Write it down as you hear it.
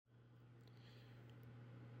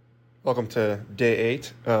Welcome to day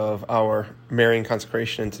 8 of our Marian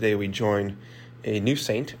consecration, and today we join a new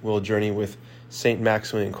saint. We'll journey with Saint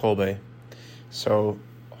Maximilian Kolbe. So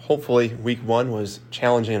hopefully week 1 was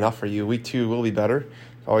challenging enough for you. Week 2 will be better.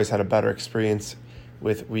 I've always had a better experience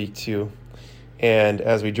with week 2. And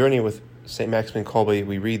as we journey with Saint Maximilian Kolbe,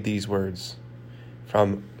 we read these words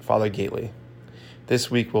from Father Gately. This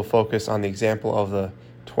week we'll focus on the example of the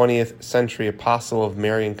 20th century apostle of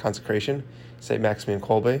Marian consecration, Saint Maximilian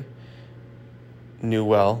Kolbe. Knew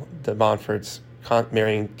well de Montfort's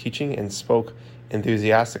Marian teaching and spoke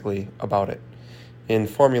enthusiastically about it. In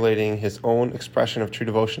formulating his own expression of true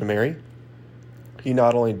devotion to Mary, he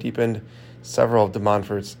not only deepened several of de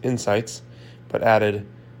Montfort's insights, but added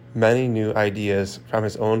many new ideas from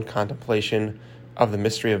his own contemplation of the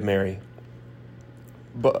mystery of Mary.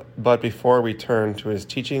 But before we turn to his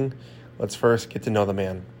teaching, let's first get to know the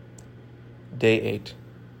man. Day 8.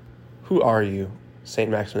 Who are you,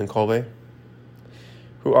 Saint Maximilian Kolbe?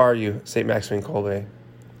 Who are you, Saint Maximilian Kolbe?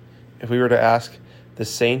 If we were to ask the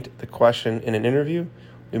saint the question in an interview,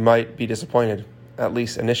 we might be disappointed, at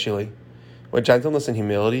least initially. With gentleness and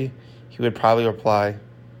humility, he would probably reply,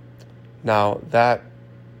 "Now that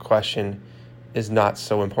question is not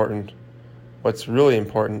so important. What's really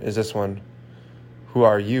important is this one. Who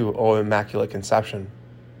are you, O Immaculate Conception?"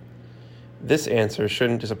 This answer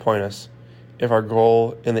shouldn't disappoint us if our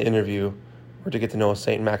goal in the interview were to get to know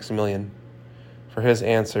Saint Maximilian, for his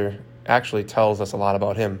answer actually tells us a lot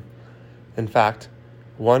about him. In fact,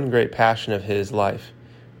 one great passion of his life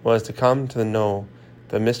was to come to know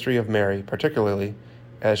the mystery of Mary, particularly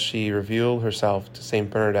as she revealed herself to Saint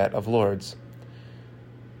Bernadette of Lourdes.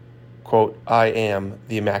 Quote, "I am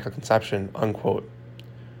the Immaculate Conception," unquote.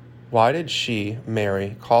 Why did she,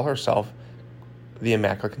 Mary, call herself the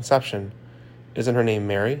Immaculate Conception? Isn't her name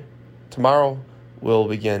Mary? Tomorrow we'll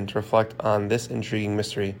begin to reflect on this intriguing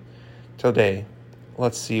mystery. Today,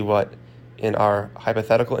 let's see what, in our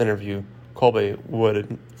hypothetical interview, Kolbe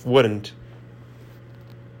wouldn't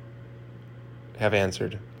have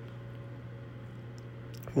answered.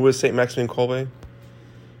 Who is Saint Maximilian Kolbe?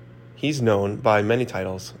 He's known by many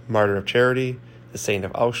titles: Martyr of Charity, the Saint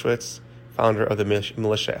of Auschwitz, founder of the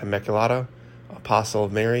Militia Immaculata, Apostle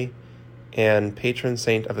of Mary, and patron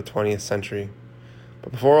saint of the 20th century.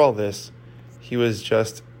 But before all this, he was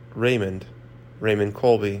just Raymond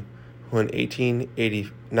Kolbe, who in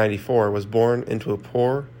 1894 was born into a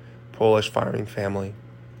poor Polish farming family.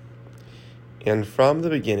 And from the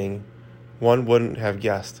beginning, one wouldn't have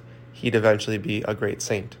guessed he'd eventually be a great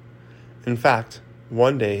saint. In fact,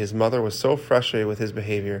 one day his mother was so frustrated with his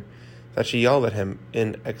behavior that she yelled at him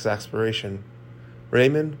in exasperation,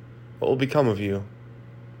 "Raymond, what will become of you?"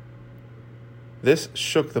 This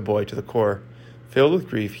shook the boy to the core. Filled with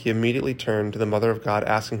grief, he immediately turned to the Mother of God,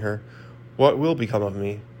 asking her, "What will become of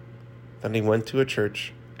me?" Then he went to a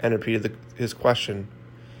church and repeated his question.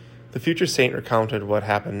 The future saint recounted what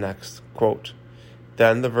happened next. Quote,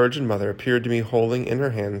 "Then the Virgin Mother appeared to me holding in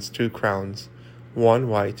her hands 2 crowns, one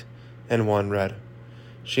white and one red.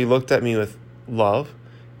 She looked at me with love,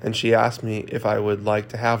 and she asked me if I would like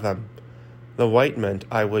to have them. The white meant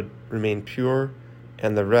I would remain pure,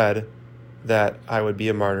 and the red that I would be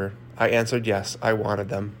a martyr. I answered yes, I wanted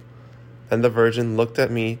them. Then the Virgin looked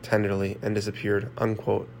at me tenderly and disappeared."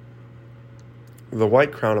 Unquote. The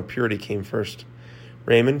white crown of purity came first.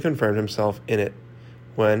 Raymond confirmed himself in it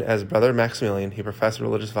when, as Brother Maximilian, he professed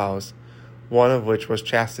religious vows, one of which was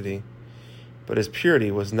chastity. But his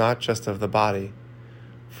purity was not just of the body,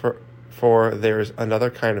 for there is another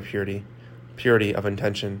kind of purity, purity of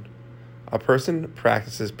intention. A person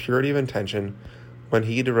practices purity of intention when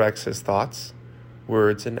he directs his thoughts,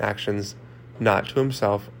 words, and actions not to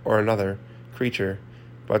himself or another creature,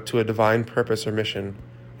 but to a divine purpose or mission,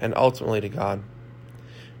 and ultimately to God.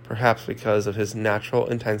 Perhaps because of his natural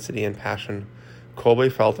intensity and passion,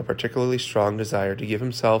 Kolbe felt a particularly strong desire to give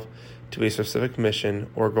himself to a specific mission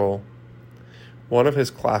or goal. One of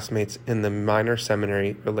his classmates in the minor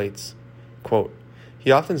seminary relates, quote,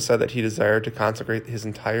 "He often said that he desired to consecrate his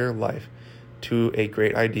entire life to a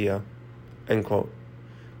great idea," end quote.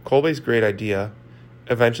 Kolbe's great idea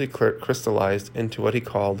eventually crystallized into what he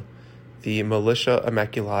called the Militia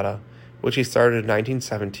Immaculata, which he started in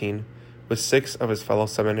 1917 with 6 of his fellow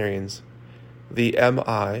seminarians. The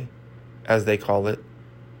MI, as they call it,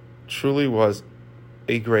 truly was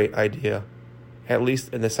a great idea, at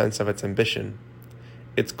least in the sense of its ambition.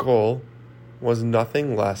 Its goal was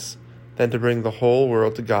nothing less than to bring the whole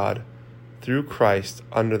world to God through Christ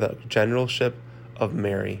under the generalship of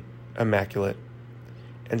Mary, Immaculate,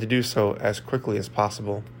 and to do so as quickly as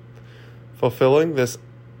possible. Fulfilling this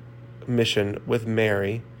mission with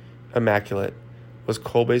Mary, Immaculate, was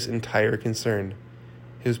Kolbe's entire concern,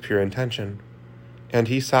 his pure intention, and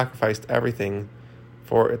he sacrificed everything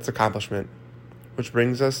for its accomplishment, which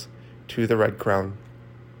brings us to the Red Crown.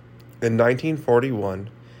 In 1941,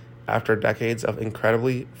 after decades of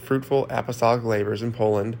incredibly fruitful apostolic labors in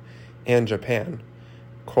Poland and Japan,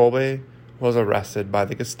 Kolbe was arrested by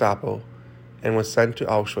the Gestapo and was sent to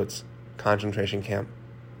Auschwitz concentration camp.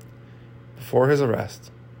 Before his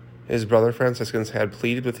arrest, his brother Franciscans had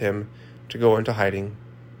pleaded with him to go into hiding.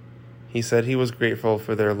 He said he was grateful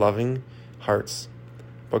for their loving hearts,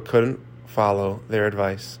 but couldn't follow their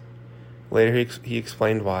advice. Later he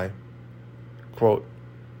explained why. Quote,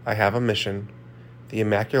 "I have a mission. The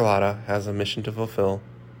Immaculata has a mission to fulfill."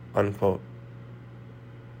 Unquote.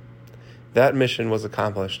 That mission was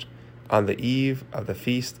accomplished on the eve of the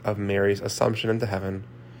feast of Mary's Assumption into heaven,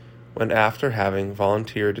 when after having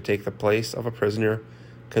volunteered to take the place of a prisoner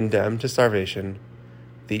condemned to starvation,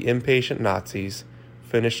 the impatient Nazis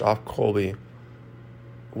finished off Kolbe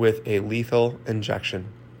with a lethal injection.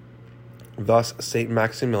 Thus, St.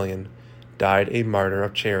 Maximilian died a martyr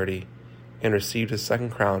of charity and received his second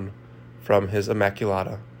crown from his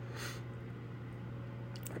Immaculata.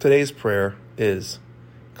 Today's prayer is,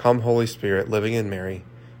 "Come, Holy Spirit, living in Mary,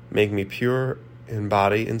 make me pure in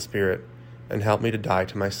body and spirit, and help me to die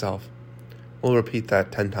to myself." We'll repeat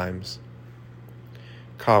that 10 times.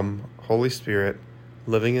 Come, Holy Spirit,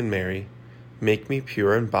 living in Mary, make me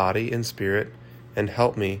pure in body and spirit, and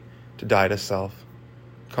help me to die to self.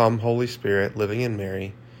 Come, Holy Spirit, living in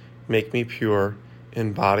Mary, make me pure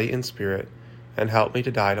in body and spirit, and help me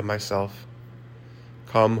to die to myself.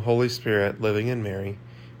 Come, Holy Spirit, living in Mary,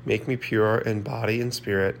 make me pure in body and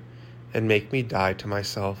spirit, and make me die to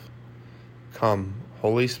myself. Come,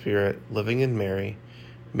 Holy Spirit, living in Mary,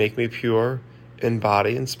 make me pure in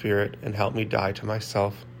body and spirit, and help me die to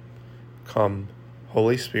myself. Come,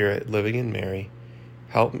 Holy Spirit, living in Mary,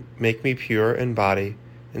 make me pure in body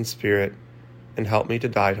and spirit, and help me to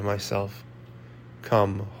die to myself.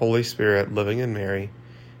 Come, Holy Spirit, living in Mary,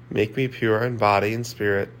 make me pure in body and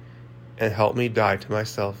spirit, and help me die to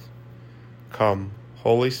myself. Come,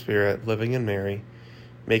 Holy Spirit, living in Mary,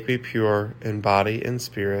 make me pure in body and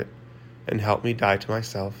spirit, and help me die to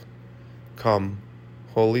myself. Come,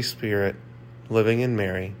 Holy Spirit, living in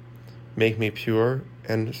Mary, make me pure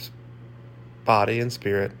in body and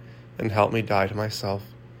spirit, and help me die to myself.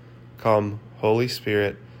 Come, Holy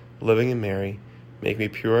Spirit, living in Mary, make me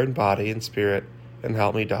pure in body and spirit, and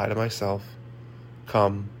help me die to myself.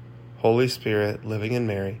 Come, Holy Spirit, living in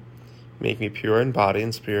Mary, make me pure in body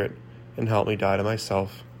and spirit, and help me die to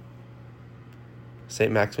myself.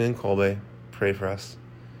 St. Maximilian Kolbe, pray for us.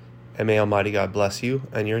 And may Almighty God bless you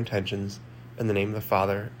and your intentions, in the name of the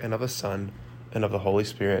Father, and of the Son, and of the Holy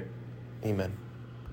Spirit. Amen.